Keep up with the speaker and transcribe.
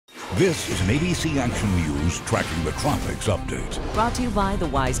This is an ABC Action News tracking the Tropics update. Brought to you by the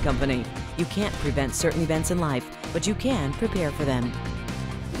Wise Company. You can't prevent certain events in life, but you can prepare for them.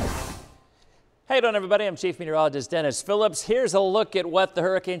 Hey, doing everybody, I'm Chief Meteorologist Denis Phillips. Here's a look at what the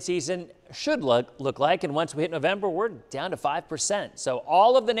hurricane season should look like, and once we hit November, we're down to 5%. So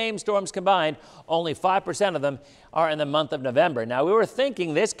all of the named storms combined, only 5% of them are in the month of November. Now, we were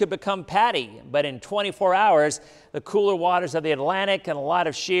thinking this could become Patty, but in 24 hours, the cooler waters of the Atlantic and a lot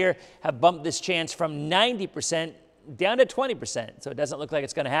of shear have bumped this chance from 90% down to 20%. So it doesn't look like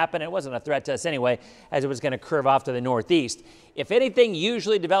it's going to happen. It wasn't a threat to us anyway, as it was going to curve off to the northeast. If anything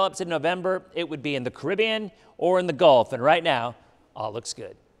usually develops in November, it would be in the Caribbean or in the Gulf. And right now, all looks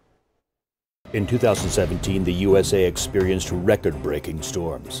good. In 2017, the USA experienced record-breaking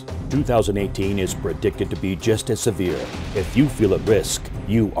storms. 2018 is predicted to be just as severe. If you feel at risk,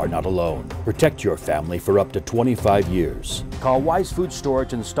 you are not alone. Protect your family for up to 25 years. Call Wise Food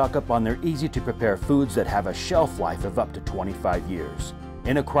Storage and stock up on their easy-to-prepare foods that have a shelf life of up to 25 years.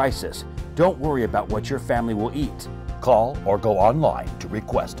 In a crisis, don't worry about what your family will eat. Call or go online to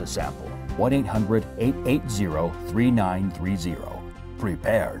request a sample. 1-800-880-3930.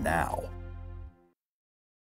 Prepare now.